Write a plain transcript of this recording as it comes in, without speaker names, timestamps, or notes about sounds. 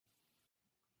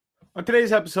On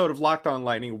today's episode of Locked On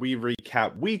Lightning, we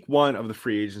recap week one of the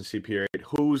free agency period.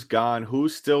 Who's gone, who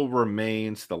still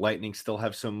remains. The Lightning still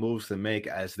have some moves to make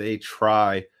as they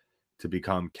try to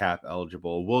become cap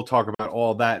eligible. We'll talk about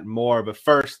all that and more, but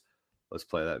first, let's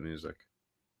play that music.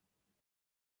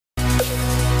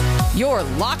 You're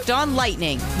Locked On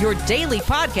Lightning, your daily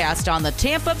podcast on the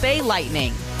Tampa Bay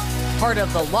Lightning. Part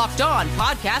of the Locked On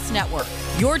Podcast Network,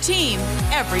 your team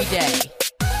every day.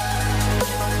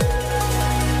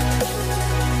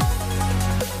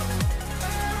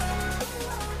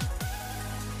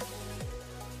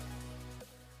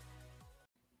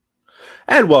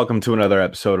 And welcome to another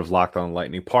episode of Locked On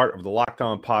Lightning, part of the Locked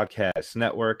On Podcast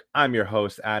Network. I'm your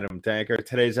host, Adam Danker.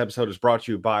 Today's episode is brought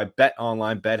to you by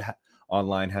BetOnline.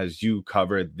 BetOnline has you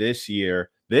covered this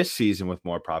season with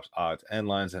more props, odds, and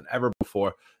lines than ever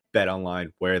before.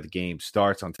 BetOnline, where the game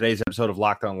starts. On today's episode of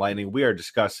Locked On Lightning, we are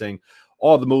discussing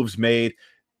all the moves made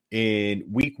in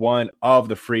week one of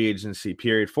the free agency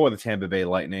period for the Tampa Bay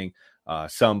Lightning.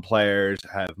 Some players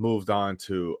have moved on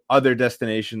to other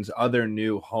destinations, other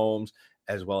new homes,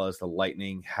 as well as the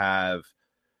Lightning have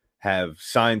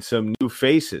signed some new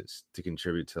faces to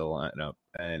contribute to the lineup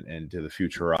and to the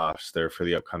future roster for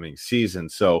the upcoming season.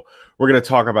 So we're going to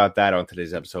talk about that on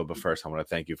today's episode. But first, I want to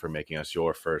thank you for making us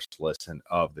your first listen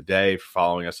of the day, for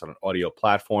following us on an audio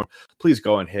platform. Please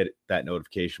go and hit that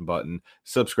notification button,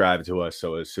 subscribe to us,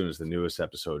 so as soon as the newest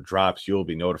episode drops, you'll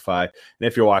be notified. And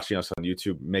if you're watching us on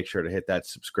YouTube, make sure to hit that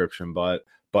subscription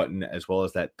button, as well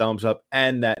as that thumbs up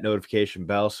and that notification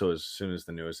bell, so as soon as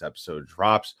the newest episode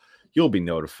drops, you'll be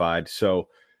notified. So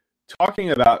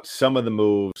talking about some of the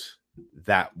moves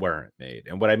that weren't made,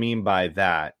 and what I mean by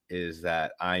that is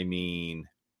that I mean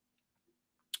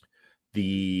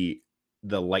the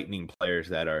Lightning players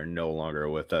that are no longer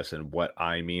with us. And what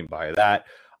I mean by that,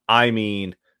 I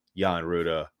mean Jan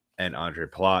Rutta and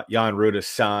Ondrej Palat. Jan Rutta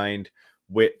signed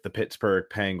with the Pittsburgh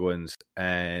Penguins,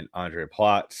 and Ondrej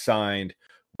Palat signed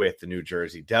with the New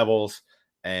Jersey Devils.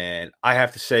 And I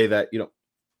have to say that,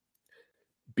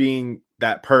 being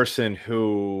that person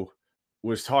who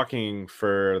was talking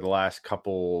for the last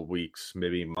couple weeks,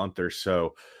 maybe a month or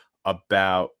so,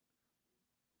 about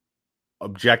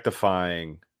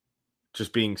objectifying,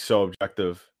 just being so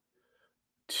objective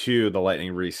to the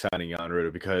Lightning re-signing Jan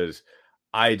Rutta, because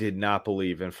I did not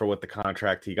believe, and for what the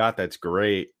contract he got, that's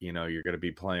great. You're going to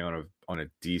be playing on a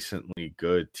decently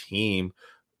good team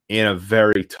in a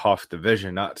very tough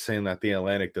division. Not saying that the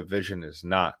Atlantic Division is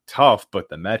not tough, but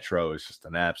the Metro is just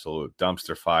an absolute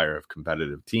dumpster fire of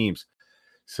competitive teams.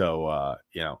 So,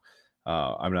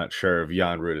 I'm not sure if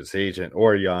Jan Rutta's agent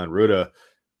or Jan Rutta,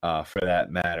 for that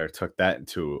matter, took that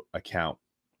into account.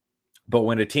 But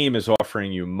when a team is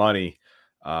offering you money,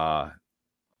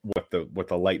 what the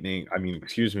Lightning,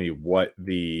 what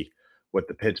the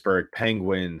Pittsburgh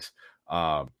Penguins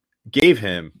gave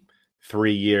him,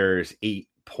 3 years,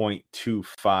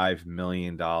 $8.25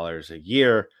 million a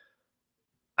year.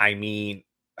 I mean,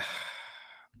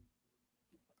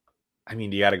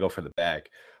 you got to go for the bag.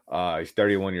 He's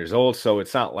 31 years old, so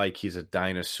it's not like he's a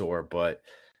dinosaur, but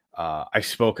I've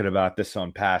spoken about this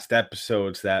on past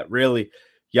episodes that really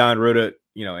Jan Rutta,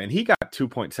 and he got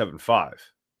 2.75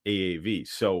 AAV.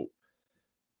 So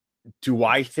do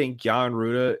I think Jan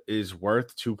Rutta is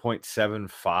worth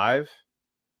 2.75?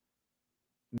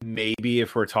 Maybe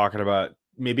if we're talking about,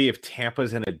 if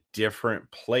Tampa's in a different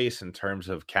place in terms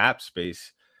of cap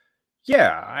space,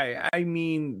 yeah, I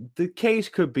mean, the case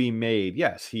could be made.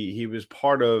 Yes, he was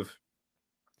part of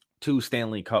 2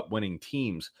 Stanley Cup winning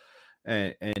teams.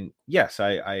 And yes,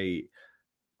 I'm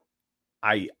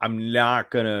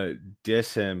not going to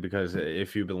diss him, because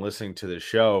if you've been listening to the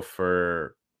show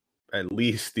for at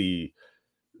least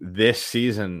this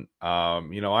season,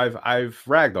 I've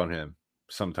ragged on him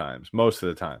sometimes, most of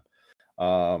the time.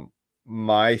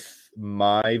 My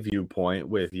viewpoint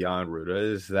with Jan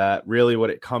Rutta is that really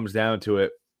what it comes down to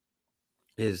it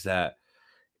is that,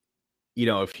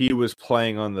 if he was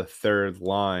playing on the third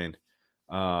line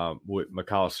with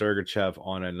Mikhail Sergachev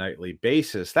on a nightly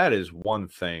basis, that is one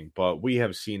thing. But we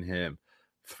have seen him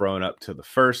thrown up to the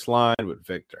first line with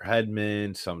Victor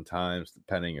Hedman, sometimes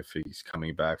depending if he's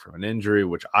coming back from an injury,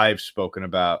 which I've spoken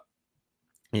about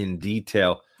in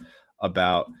detail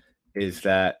about, is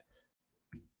that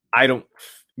I don't,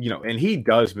 and he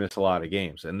does miss a lot of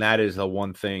games. And that is the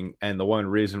one thing and the one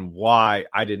reason why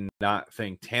I did not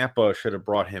think Tampa should have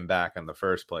brought him back in the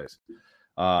first place.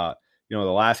 The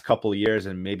last couple of years,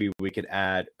 and maybe we could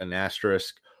add an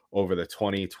asterisk over the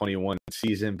 2021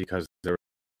 season, because there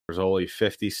was only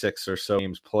 56 or so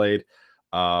games played.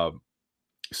 So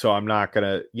I'm not going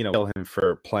to, kill him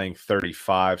for playing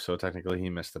 35. So technically he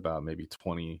missed about maybe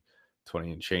 20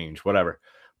 20 and change, whatever.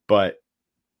 But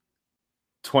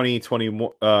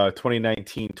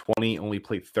 2019-20 only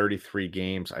played 33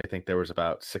 games. I think there was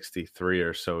about 63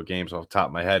 or so games off the top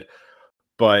of my head.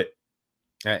 But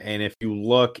and if you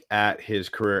look at his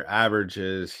career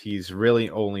averages, he's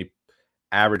really only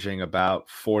averaging about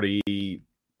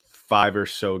 45 or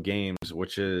so games,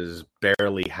 which is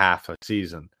barely half a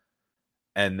season.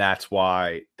 And that's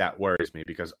why that worries me,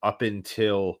 because up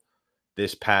until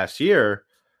this past year,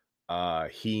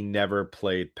 he never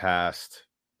played past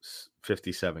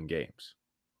 57 games.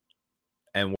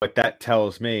 And what that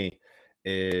tells me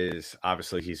is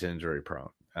obviously he's injury prone.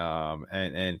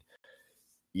 And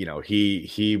you know,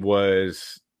 he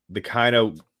was the kind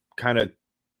of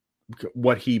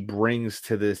what he brings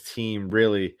to this team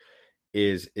really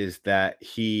is that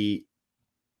he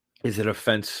is a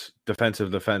defensive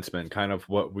defenseman, kind of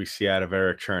what we see out of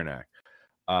Erik Cernak.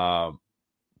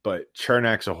 But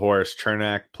Chernak's a horse.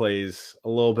 Cernak plays a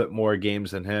little bit more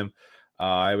games than him.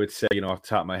 I would say, you know, off the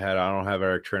top of my head, I don't have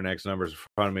Erik Chernak's numbers in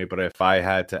front of me, but if I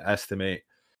had to estimate,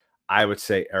 I would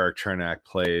say Erik Cernak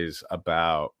plays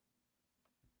about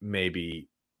maybe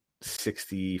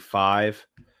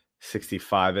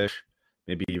 65-ish,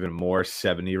 maybe even more,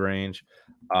 70 range.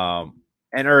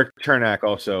 And Erik Cernak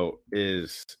also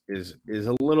is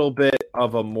a little bit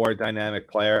of a more dynamic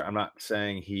player. I'm not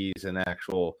saying he's an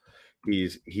actual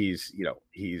he's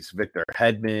Victor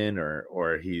Hedman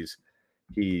or he's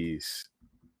you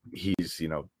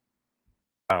know,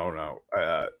 I don't know,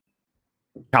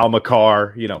 Cal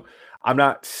McCarr. You know, I'm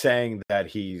not saying that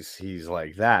he's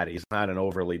like that. He's not an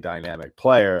overly dynamic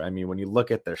player. I mean, when you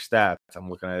look at their stats, I'm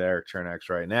looking at Erik Cernak's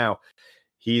right now.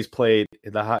 He's played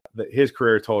his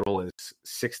career total is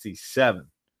 67.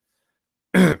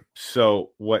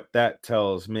 So what that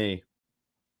tells me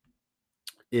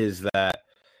is that,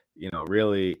 you know,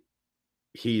 really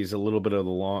he's a little bit of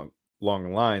the long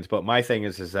lines. But my thing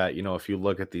is that, you know, if you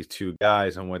look at these two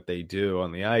guys and what they do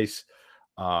on the ice,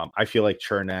 I feel like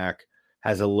Cernak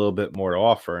has a little bit more to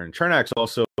offer. And Chernak's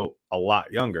also a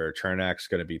lot younger. Chernak's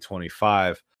going to be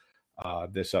 25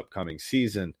 this upcoming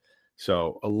season.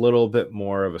 So a little bit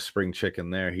more of a spring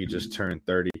chicken there. He just turned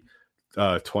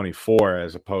 24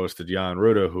 as opposed to Jan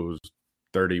Rutta, who's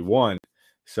 31.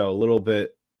 So a little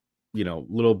bit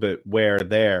wear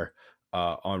there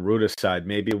on Rutta's side.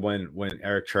 Maybe when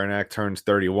Erik Cernak turns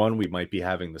 31, we might be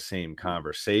having the same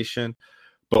conversation.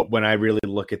 But when I really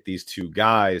look at these two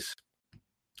guys,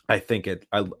 I think it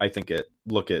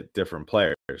look at different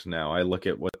players. Now I look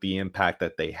at what the impact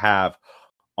that they have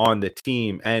on the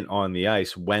team and on the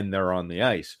ice when they're on the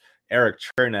ice. Erik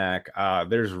Cernak,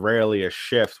 there's rarely a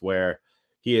shift where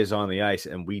he is on the ice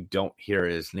and we don't hear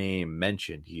his name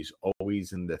mentioned. He's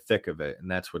always in the thick of it, and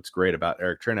that's what's great about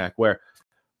Erik Cernak. Where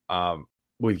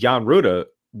with Jan Rutta,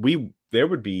 there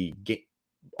would be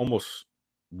almost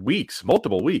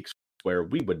multiple weeks, where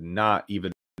we would not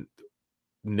even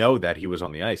know that he was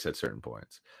on the ice at certain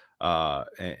points.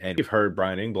 And we've heard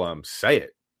Brian Engblom say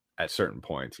it at certain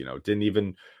points, you know, didn't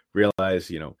even realize,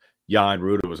 you know, Jan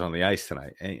Rutta was on the ice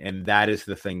tonight. And that is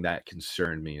the thing that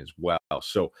concerned me as well.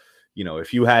 So, you know,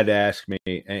 if you had to ask me,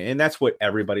 and that's what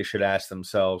everybody should ask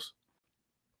themselves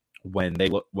when a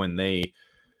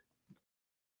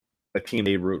team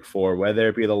they root for, whether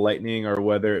it be the Lightning or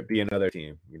whether it be another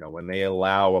team, you know, when they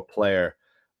allow a player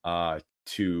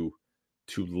to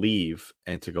leave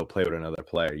and to go play with another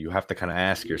player, you have to kind of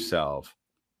ask yourself,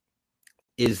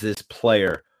 is this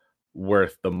player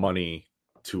worth the money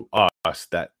to us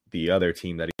that the other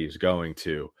team that he's going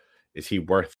to, is he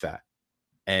worth that?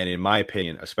 And in my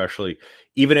opinion, especially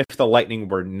even if the Lightning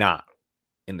were not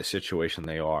in the situation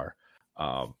they are,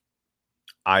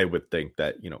 I would think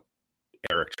that, you know,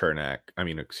 Jan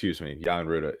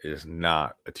Rutta is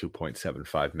not a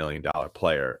 $2.75 million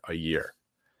player a year.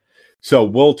 So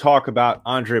we'll talk about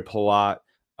Andre Palat.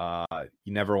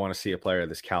 You never want to see a player of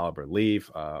this caliber leave.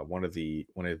 One of the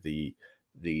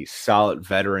solid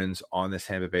veterans on this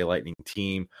Tampa Bay Lightning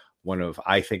team.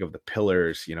 I think of the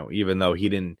pillars, you know, even though he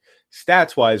didn't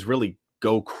stats wise really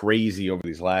go crazy over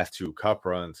these last two cup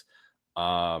runs,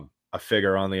 a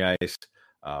figure on the ice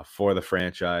for the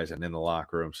franchise and in the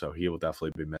locker room. So he will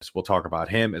definitely be missed. We'll talk about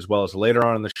him, as well as later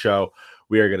on in the show,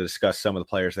 we are going to discuss some of the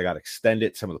players that got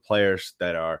extended, some of the players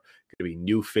that are going to be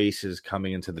new faces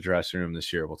coming into the dressing room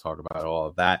this year. We'll talk about all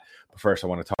of that. But first, I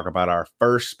want to talk about our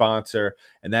first sponsor,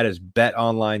 and that is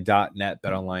betonline.net.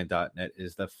 Betonline.net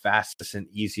is the fastest and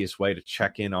easiest way to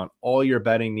check in on all your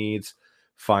betting needs.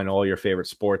 Find all your favorite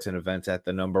sports and events at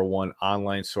the #1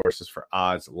 online sources for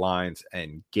odds, lines,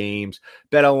 and games.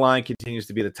 BetOnline continues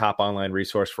to be the top online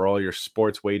resource for all your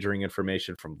sports wagering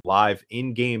information, from live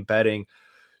in-game betting,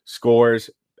 scores,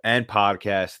 and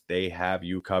podcast. They have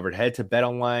you covered. Head to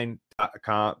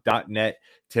betonline.net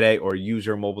today or use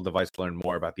your mobile device to learn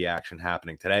more about the action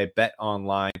happening today. Bet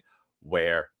Online,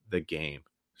 where the game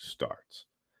starts.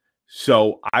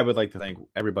 So I would like to thank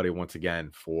everybody once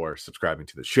again for subscribing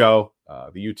to the show.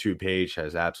 The YouTube page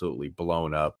has absolutely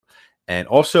blown up. And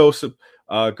also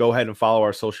go ahead and follow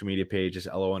our social media pages,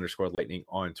 LO_Lightning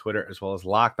on Twitter, as well as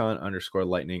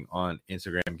LockedOn_Lightning on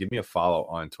Instagram. Give me a follow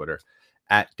on Twitter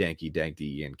at DankyDank,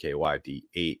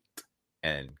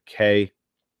 DENKYD8NK.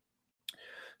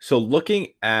 So looking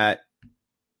at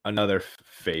another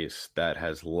face that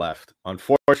has left,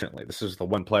 unfortunately, this is the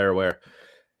one player where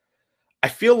I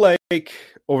feel like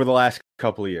over the last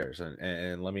couple of years,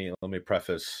 and let me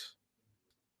preface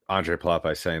Ondrej Palat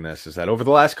by saying this, is that over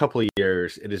the last couple of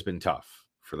years, it has been tough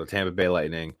for the Tampa Bay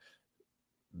Lightning,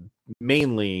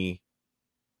 mainly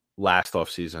last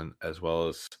offseason, as well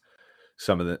as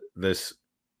some of this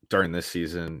during this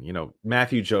season. You know,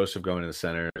 Matthew Joseph going to the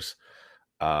centers,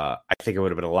 I think it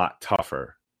would have been a lot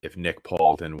tougher if Nick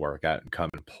Paul didn't work out and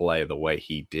come and play the way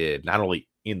he did, not only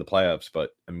in the playoffs, but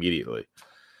immediately.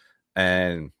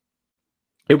 And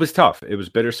it was tough. It was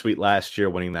bittersweet last year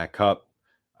winning that cup,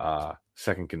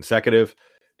 second consecutive,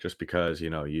 just because, you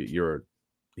know, you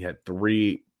had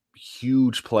three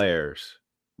huge players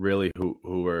really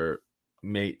who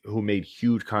made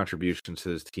huge contributions to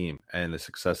this team and the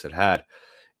success it had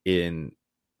in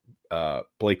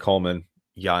Blake Coleman,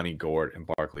 Yanni Gourde, and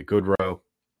Barclay Goodrow,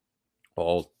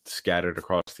 all scattered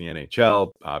across the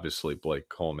NHL. Obviously, Blake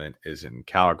Coleman is in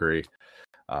Calgary.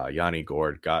 Yanni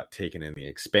Gourde got taken in the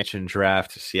expansion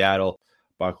draft to Seattle.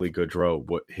 Barclay Goodrow,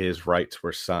 his rights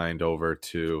were signed over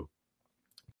to,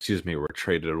 were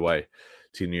traded away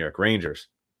to New York Rangers.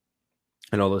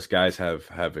 And all those guys have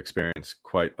experienced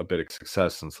quite a bit of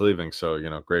success since leaving. So, you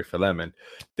know, great for them. And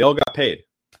they all got paid.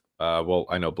 Well,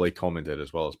 I know Blake Coleman did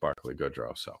as well as Barclay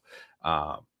Goodrow. So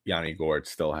Yanni Gourde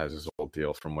still has his old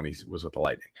deal from when he was with the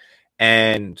Lightning.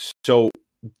 And so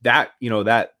that, you know,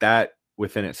 that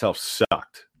within itself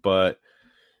sucked. But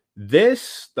the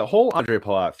whole Ondrej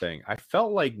Palat thing, I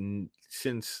felt like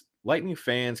since Lightning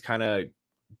fans kind of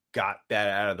got that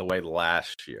out of the way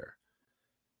last year,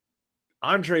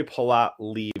 Ondrej Palat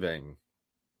leaving,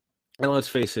 and let's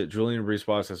face it, Julien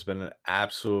BriseBois has been an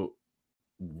absolute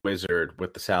wizard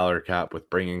with the salary cap, with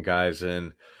bringing guys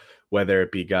in, whether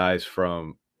it be guys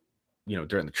from, you know,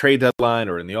 during the trade deadline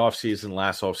or in the offseason.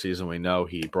 Last offseason, we know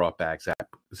he brought back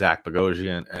Zach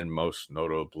Bogosian and most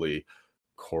notably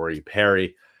Corey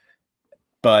Perry.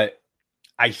 But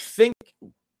I think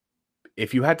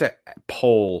if you had to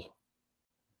poll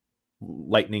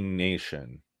Lightning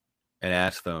Nation and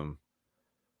ask them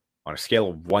on a scale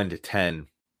of 1 to 10,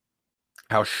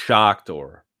 how shocked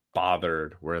or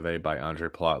bothered were they by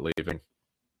Ondrej Palat leaving,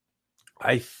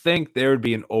 I think there would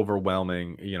be an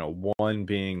overwhelming, you know, 1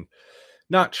 being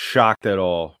not shocked at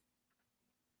all,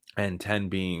 and 10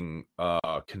 being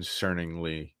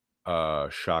concerningly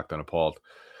shocked and appalled.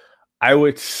 I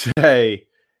would say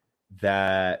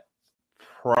that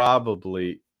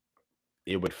probably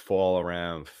it would fall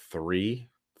around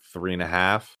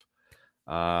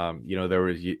 3.5. You know, there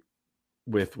was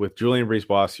with Julien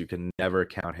BriseBois, you can never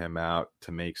count him out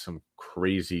to make some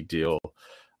crazy deal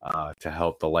to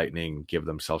help the Lightning give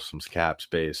themselves some cap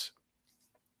space.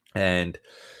 And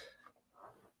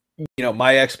you know,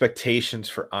 my expectations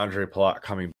for Ondrej Palat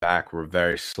coming back were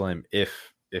very slim,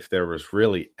 if there was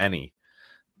really any.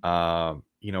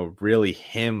 You know, really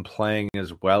him playing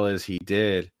as well as he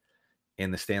did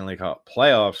in the Stanley Cup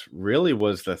playoffs really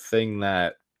was the thing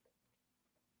that,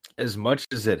 as much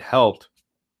as it helped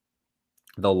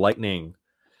the Lightning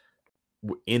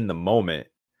in the moment,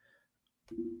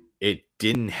 it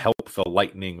didn't help the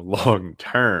Lightning long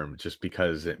term, just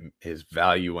because his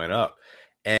value went up.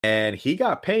 And he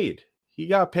got paid.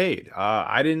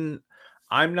 I'm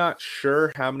not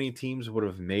sure how many teams would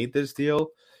have made this deal,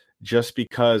 just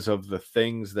because of the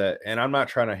things that, and I'm not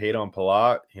trying to hate on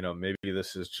Palat. You know, maybe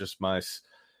this is just my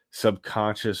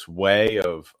subconscious way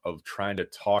of trying to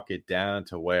talk it down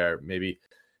to where maybe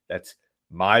that's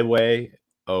my way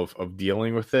of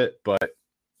dealing with it. But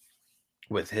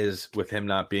with him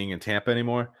not being in Tampa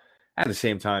anymore, at the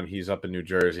same time, he's up in New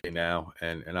Jersey now,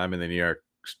 and I'm in the New York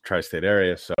tri-state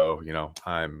area, so you know,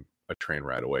 I'm a train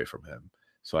ride away from him,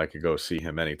 so I could go see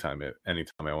him anytime I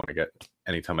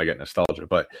get nostalgia.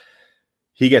 But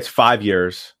he gets 5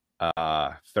 years,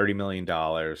 $30 million,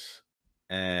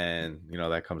 and you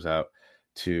know, that comes out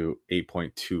to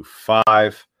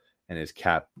 8.25, and his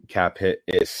cap hit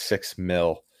is $6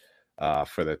 million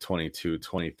for the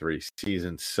 22-23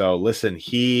 season. So listen,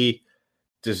 he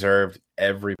deserved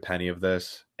every penny of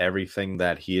this, everything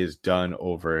that he has done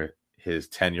over his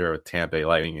tenure with Tampa Bay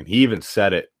Lightning. And he even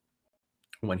said it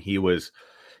when he was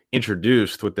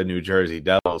introduced with the New Jersey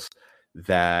Devils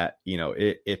that,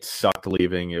 it sucked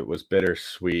leaving. It was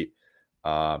bittersweet.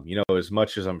 As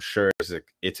much as I'm sure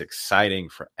it's exciting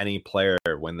for any player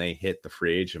when they hit the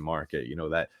free agent market,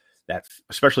 that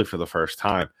especially for the first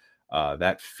time,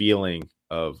 that feeling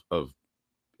of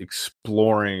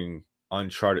exploring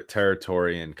uncharted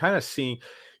territory and kind of seeing,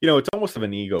 it's almost of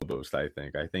an ego boost. I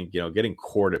think, getting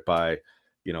courted by,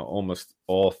 almost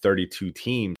all 32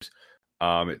 teams.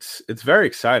 It's very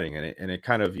exciting, and it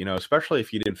kind of, especially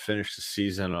if you didn't finish the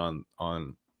season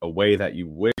on a way that you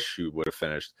wish you would have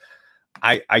finished.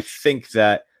 I think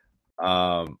that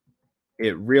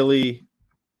it really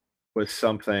was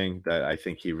something that I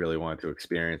think he really wanted to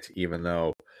experience, even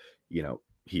though,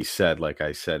 he said, like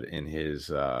I said in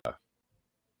his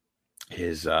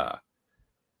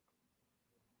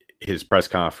press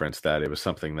conference, that it was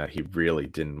something that he really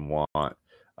didn't want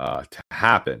to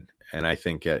happen. And I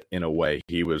think in a way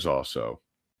he was also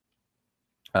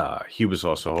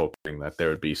hoping that there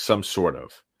would be some sort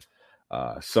of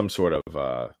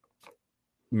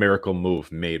miracle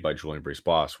move made by Julien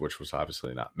Brisebois, which was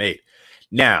obviously not made.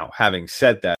 Now, having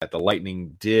said that, the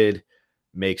Lightning did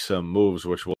make some moves,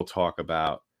 which we'll talk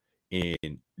about in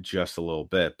just a little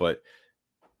bit. But,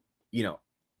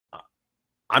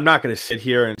 I'm not going to sit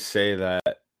here and say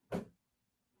that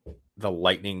the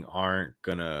Lightning aren't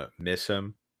going to miss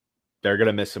him. They're going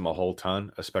to miss him a whole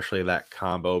ton, especially that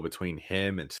combo between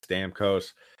him and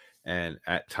Stamkos, and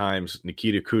at times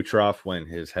Nikita Kucherov when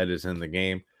his head is in the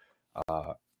game.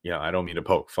 I don't mean to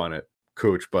poke fun at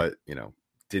Kuch, but,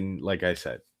 didn't, like I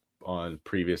said on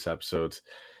previous episodes,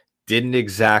 didn't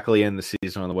exactly end the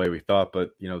season on the way we thought.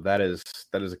 But, that is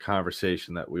a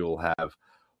conversation that we will have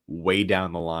way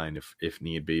down the line if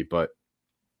need be. But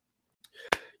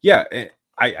yeah,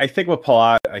 I think with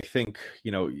Palat, I think,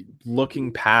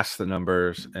 looking past the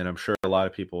numbers, and I'm sure a lot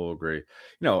of people will agree,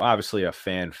 obviously a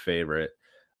fan favorite,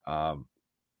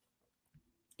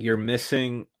 you're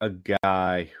missing a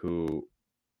guy who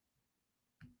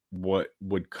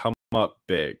would come up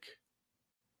big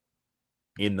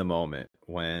in the moment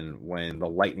when the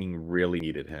Lightning really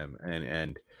needed him.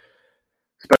 And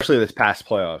especially this past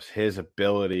playoffs, his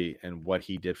ability and what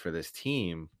he did for this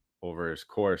team over his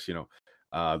course,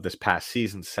 this past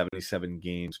season, 77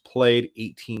 games played,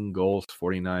 18 goals,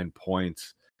 49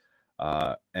 points,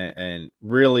 and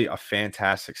really a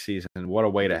fantastic season. What a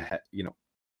way to,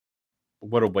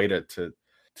 to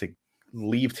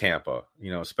leave Tampa,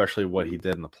 especially what he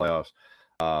did in the playoffs.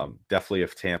 Definitely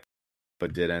if Tampa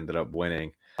did ended up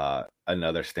winning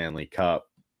another Stanley Cup,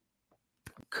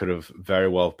 could have very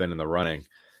well been in the running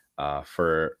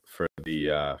for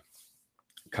the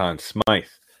Conn Smythe.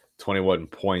 21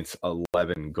 points,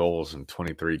 11 goals, and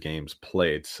 23 games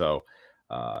played. So,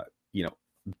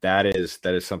 that is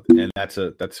something, and that's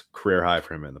a career high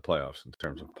for him in the playoffs in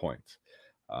terms of points.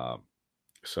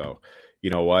 So, you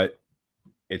know what?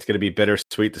 It's going to be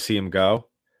bittersweet to see him go.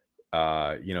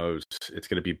 It's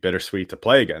going to be bittersweet to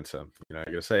play against him. You're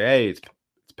going to say, hey, it's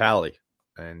Pally.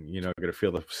 And, you're going to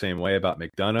feel the same way about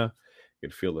McDonough. You're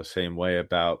going to feel the same way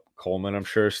about Coleman, I'm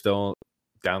sure, still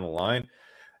down the line.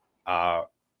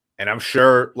 And I'm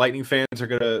sure Lightning fans are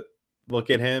going to look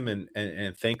at him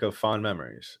and think of fond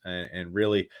memories. And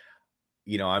really,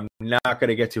 I'm not going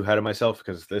to get too ahead of myself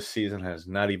because this season has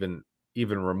not even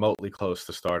remotely close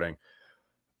to starting.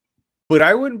 But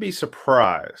I wouldn't be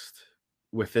surprised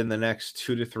within the next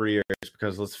 2 to 3 years,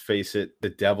 because let's face it, the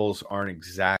Devils aren't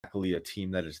exactly a team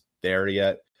that is there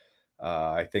yet.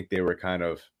 I think they were kind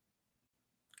of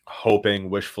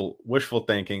hoping, wishful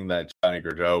thinking that Johnny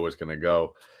Gaudreau was going to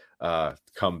go.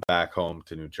 Come back home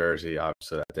to New Jersey.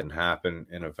 Obviously, that didn't happen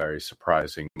in a very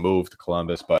surprising move to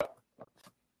Columbus. But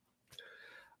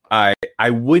I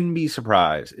wouldn't be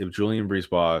surprised if Julien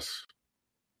Brisebois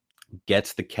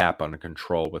gets the cap under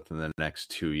control within the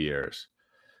next 2 years.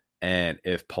 And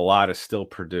if Palat is still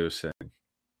producing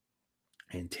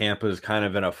and Tampa is kind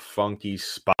of in a funky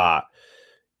spot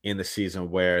in the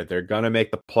season where they're going to make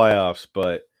the playoffs,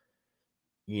 but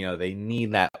they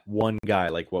need that one guy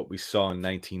like what we saw in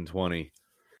 1920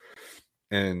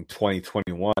 and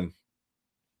 2021.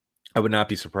 I would not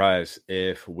be surprised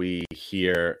if we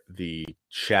hear the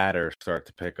chatter start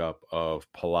to pick up of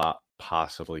Palat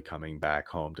possibly coming back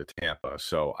home to Tampa.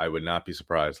 So I would not be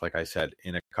surprised, like I said,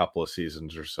 in a couple of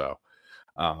seasons or so,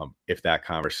 if that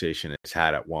conversation is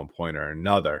had at one point or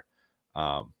another.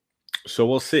 So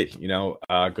we'll see.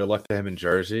 Good luck to him in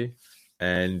Jersey.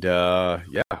 And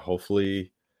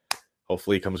hopefully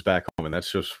Hopefully he comes back home, and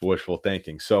that's just wishful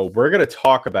thinking. So we're going to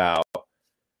talk about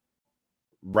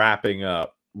wrapping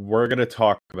up. We're going to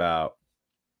talk about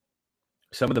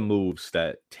some of the moves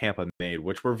that Tampa made,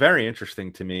 which were very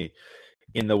interesting to me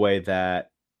in the way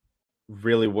that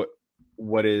really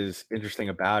what is interesting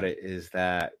about it is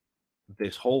that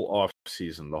this whole off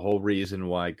season, the whole reason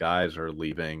why guys are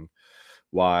leaving,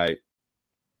 why,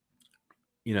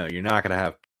 you're not going to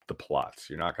have the Plots,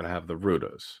 you're not going to have the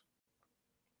Rudas,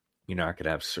 you're not going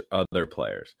to have other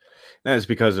players. And that is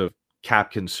because of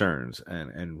cap concerns.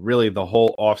 And really the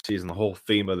whole off season, the whole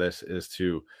theme of this is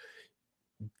to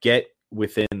get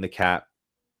within the cap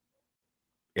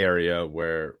area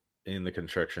where in the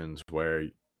constrictions where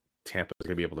Tampa is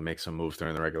going to be able to make some moves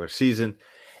during the regular season.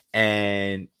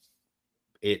 And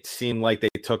it seemed like they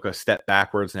took a step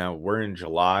backwards. Now we're in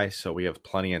July, so we have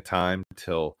plenty of time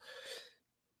till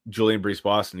Julian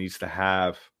Brees-Boston needs to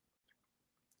have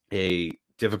a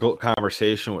difficult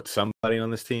conversation with somebody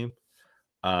on this team,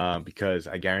 because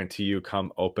I guarantee you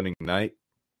come opening night,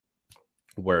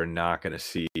 we're not going to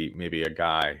see maybe a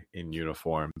guy in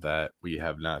uniform that we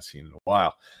have not seen in a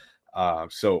while.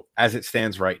 So as it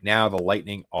stands right now, the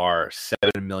Lightning are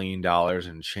 $7 million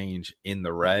and change in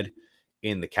the red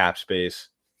in the cap space,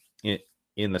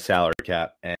 in the salary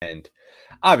cap. And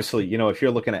obviously, if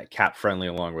you're looking at cap friendly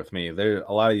along with me, there are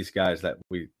a lot of these guys that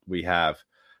we have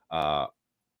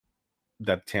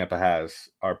that Tampa has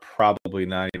are probably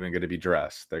not even going to be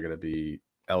dressed. They're going to be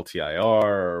LTIR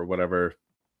or whatever.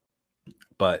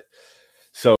 But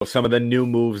so some of the new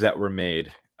moves that were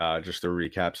made, just to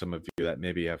recap some of you that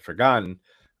maybe have forgotten,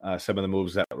 some of the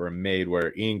moves that were made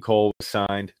where Ian Cole was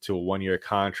signed to a 1-year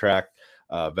contract,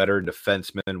 veteran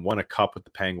defenseman, won a cup with the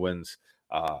Penguins.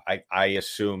 I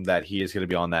assume that he is going to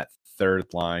be on that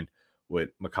third line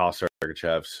with Mikhail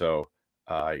Sergachev. So,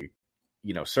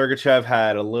 Sergachev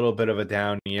had a little bit of a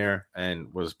down year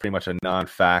and was pretty much a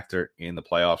non-factor in the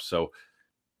playoffs. So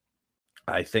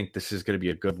I think this is going to be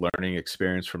a good learning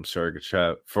experience for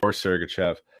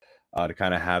Sergachev to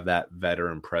kind of have that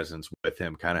veteran presence with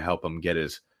him, kind of help him get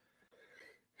his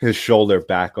shoulder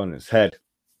back on his head.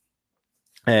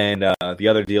 And the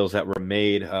other deals that were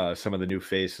made, some of the new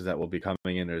faces that will be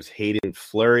coming in, is Hayden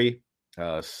Fleury,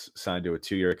 signed to a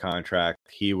 2-year contract.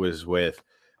 He was with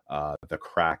the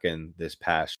Kraken this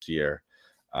past year.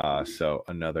 So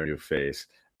another new face.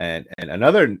 And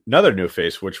another new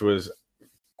face, which was,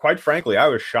 quite frankly, I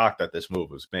was shocked that this move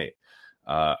was made.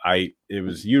 It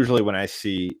was usually when I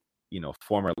see,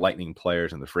 former Lightning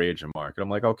players in the free agent market, I'm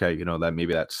like, okay, that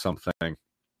maybe that's something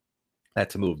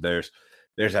that's a move. There's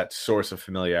that source of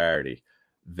familiarity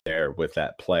there with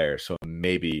that player. So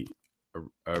maybe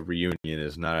a reunion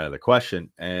is not out of the question.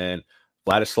 And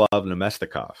Vladislav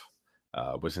Namestnikov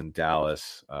was in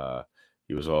Dallas.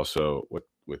 He was also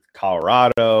with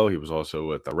Colorado. He was also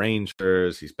with the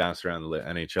Rangers. He's bounced around the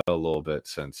NHL a little bit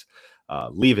since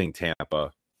leaving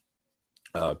Tampa.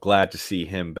 Glad to see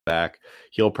him back.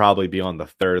 He'll probably be on the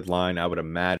third line, I would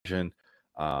imagine.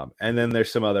 And then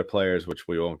there's some other players which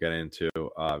we won't get into,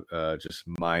 just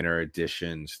minor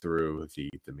additions through the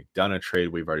McDonough trade.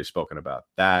 We've already spoken about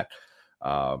that.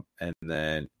 And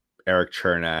then Eric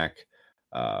Chernak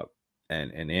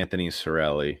and Anthony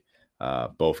Cirelli,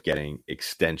 both getting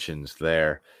extensions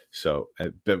there. So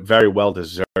but very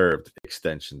well-deserved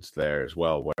extensions there as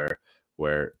well,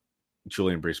 where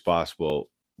Julian Brees-Boston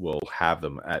will have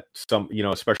them at some,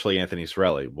 especially Anthony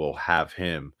Cirelli will have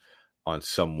him on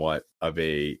somewhat of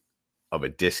a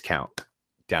discount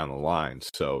down the line.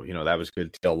 So, that was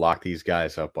good to lock these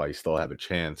guys up while you still have a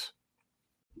chance.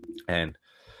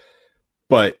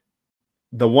 But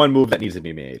the one move that needs to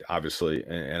be made, obviously,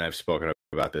 and I've spoken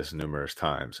about this numerous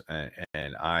times,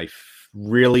 and I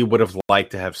really would have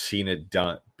liked to have seen it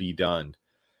be done,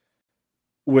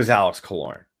 was Alex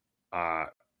Killorn.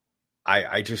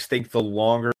 I just think the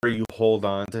longer you hold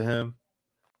on to him,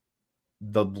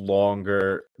 the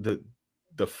longer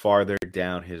the farther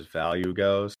down his value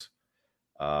goes.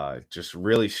 Just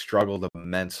really struggled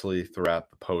immensely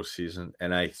throughout the postseason.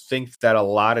 And I think that a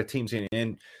lot of teams,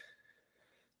 and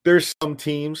there's some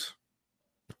teams,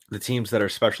 the teams that are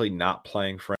especially not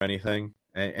playing for anything,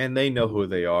 and they know who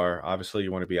they are. Obviously,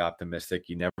 you want to be optimistic.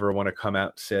 You never want to come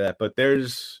out and say that. But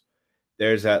there's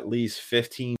at least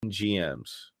 15 GMs,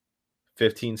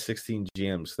 16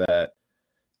 GMs that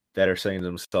are saying to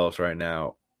themselves right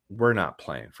now, we're not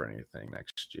playing for anything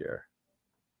next year.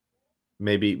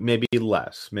 Maybe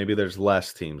less. Maybe there's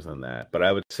less teams than that. But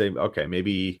I would say, okay,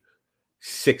 maybe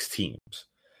 6 teams.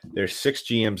 There's 6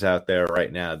 GMs out there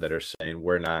right now that are saying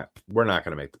we're not going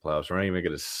to make the playoffs. We're not even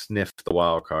going to sniff the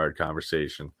wild card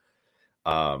conversation.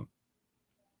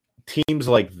 Teams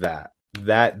like that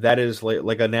that is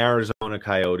like an Arizona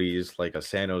Coyotes, like a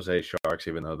San Jose Sharks,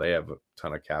 even though they have a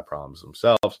ton of cap problems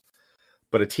themselves.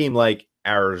 But a team like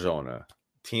Arizona,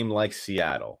 team like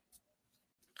Seattle,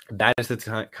 that is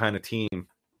the kind of team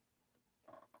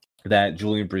that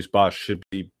Julien Brisebois should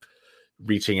be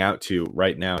reaching out to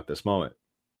right now at this moment.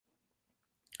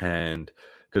 And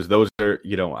because those are,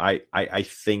 I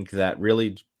think that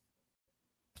really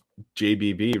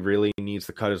JBB really needs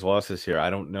to cut his losses here. I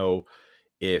don't know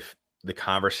if the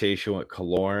conversation with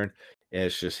Killorn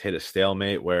has just hit a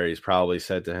stalemate where he's probably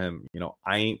said to him,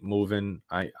 I ain't moving.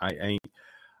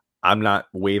 I'm not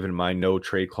waiving my no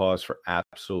trade clause for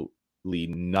absolutely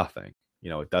nothing.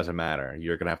 It doesn't matter.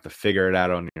 You're going to have to figure it out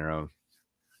on your own.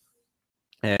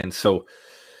 And so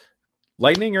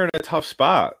Lightning are in a tough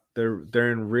spot.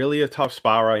 They're in really a tough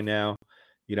spot right now.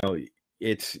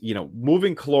 It's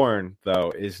moving Killorn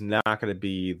though is not going to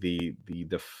be the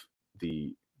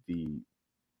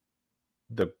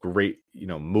great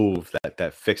move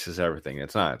that fixes everything.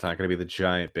 It's not going to be the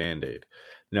giant band-aid.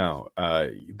 No,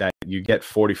 that you get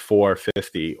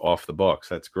 44-50 off the books.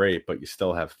 That's great, but you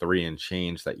still have 3 and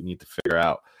change that you need to figure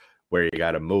out where you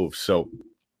got to move. So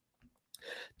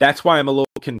that's why I'm a little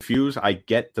confused. I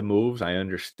get the moves. I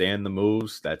understand the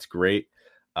moves. That's great.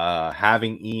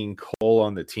 Having Ian Cole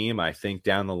on the team, I think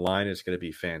down the line is going to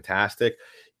be fantastic.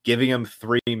 Giving him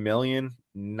 $3 million,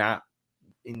 not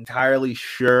entirely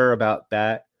sure about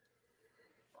that.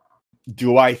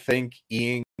 Do I think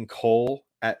Ian Cole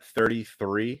at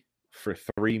 33 for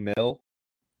 $3 million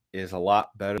is a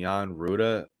lot better than Jan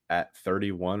Rutta at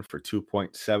 31 for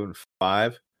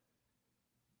 2.75?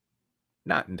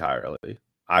 Not entirely.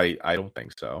 I don't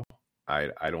think so. I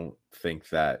don't think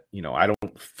that, I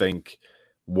don't think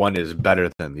one is better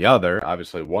than the other.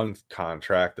 Obviously, one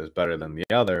contract is better than the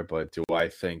other, but do I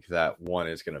think that one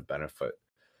is going to benefit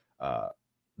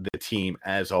the team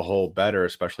as a whole better,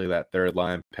 especially that third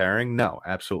line pairing? No,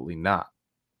 absolutely not.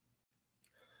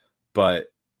 But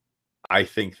I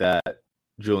think that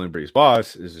Julien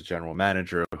Brisebois is a general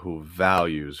manager who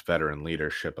values veteran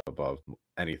leadership above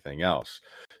anything else.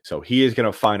 So he is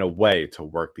going to find a way to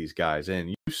work these guys in.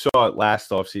 You saw it last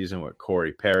offseason with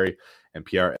Corey Perry and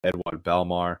Pierre-Edouard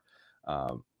Bellemare.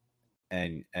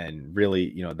 And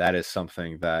really, that is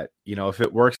something that, if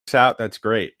it works out, that's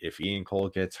great. If Ian Cole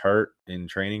gets hurt in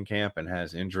training camp and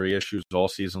has injury issues all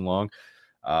season long,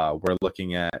 we're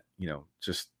looking at,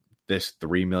 just this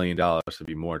 $3 million to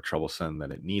be more troublesome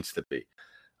than it needs to be.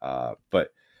 But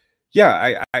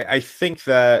yeah, I think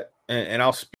that, and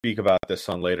I'll speak about this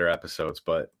on later episodes,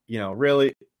 but,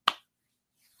 really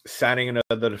signing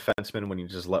another defenseman when you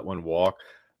just let one walk,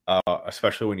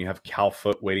 especially when you have Cal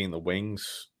Foote waiting in the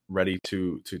wings, ready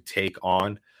to take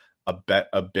on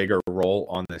a bigger role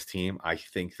on this team. I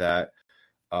think that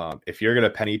if you're going to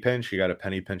penny pinch, you got to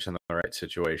penny pinch in the right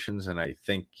situations. And I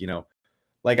think,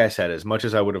 like I said, as much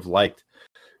as I would have liked,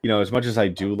 as much as I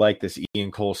do like this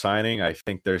Ian Cole signing, I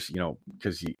think there's,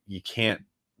 because you can't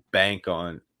bank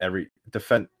on every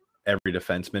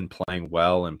defenseman playing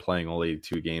well and playing only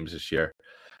 2 games this year.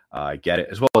 I get it,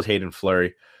 as well as Hayden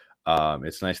Fleury.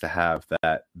 It's nice to have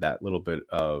that little bit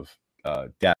of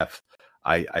depth.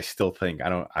 I still think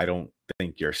I don't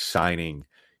think you're signing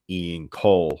Ian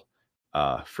Cole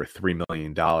for $3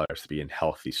 million to be in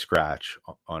healthy scratch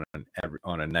on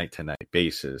a night-to-night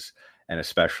basis, and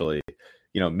especially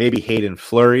maybe Hayden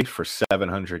Fleury for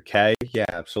 $700K. Yeah,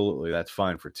 absolutely, that's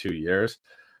fine for 2 years.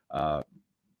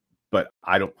 But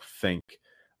I don't think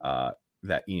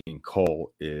that Ian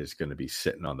Cole is going to be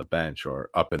sitting on the bench or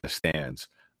up in the stands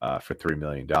for $3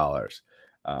 million.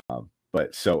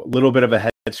 But so a little bit of a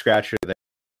head scratcher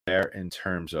there in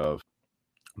terms of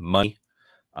money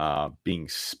being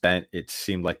spent. It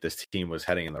seemed like this team was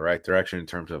heading in the right direction in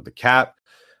terms of the cap,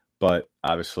 but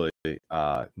obviously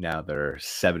now they're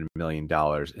 $7 million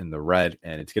in the red,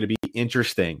 and it's going to be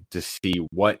interesting to see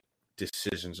what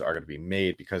decisions are going to be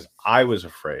made, because I was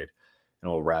afraid,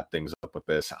 and we'll wrap things up with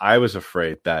this, I was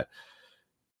afraid that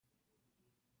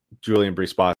Julien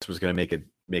Brisebois was going to make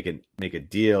a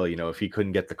deal. If he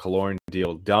couldn't get the Killorn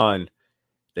deal done,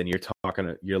 then you're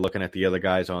looking at the other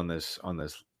guys on this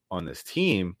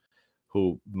team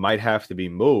who might have to be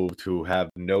moved, who have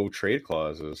no trade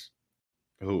clauses,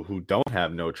 who don't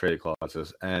have no trade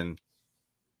clauses. And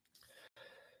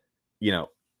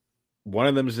one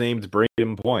of them is named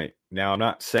Braden Point. Now, I'm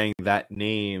not saying that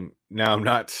name. Now, I'm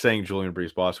not saying Julien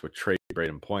Brisebois would trade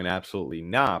Braden Point. Absolutely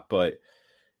not. But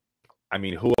I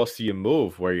mean, who else do you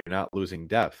move where you're not losing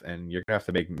depth? And you're going to have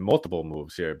to make multiple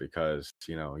moves here, because,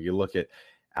 you look at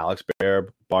Alex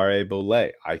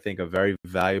Barré-Boulet, I think a very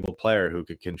valuable player who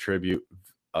could contribute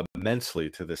immensely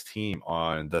to this team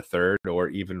on the third or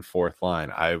even fourth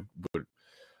line. I would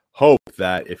hope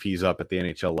that if he's up at the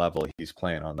NHL level, he's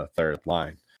playing on the third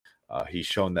line. He's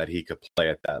shown that he could play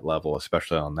at that level,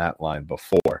 especially on that line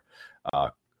before.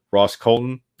 Ross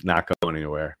Colton, not going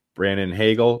anywhere. Brandon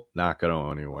Hagel, not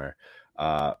going anywhere.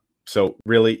 So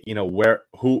really,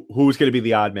 who's going to be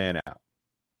the odd man out?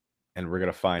 And we're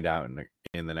going to find out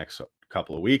in the next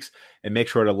couple of weeks. And make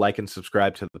sure to like and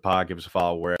subscribe to the pod. Give us a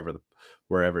follow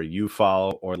wherever you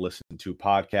follow or listen to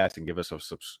podcasts, and give us a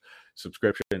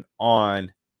subscription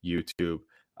on YouTube.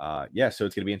 So it's going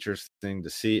to be interesting to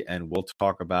see, and we'll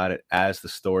talk about it as the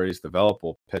stories develop.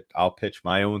 I'll pitch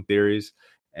my own theories,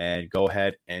 and go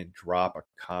ahead and drop a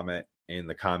comment in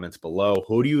the comments below.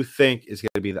 Who do you think is going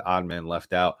to be the odd man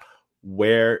left out?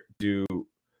 Where do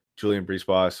Julien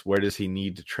Brisebois, where does he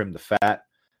need to trim the fat?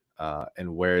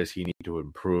 And where does he need to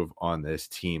improve on this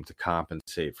team to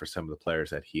compensate for some of the players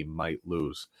that he might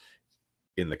lose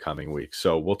in the coming weeks?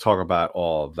 So we'll talk about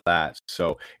all of that.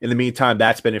 So in the meantime,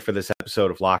 that's been it for this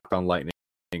episode of Locked On Lightning,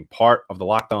 part of the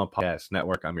Locked On Podcast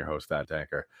Network. I'm your host, Adam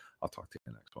Danker. I'll talk to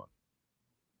you in the next one.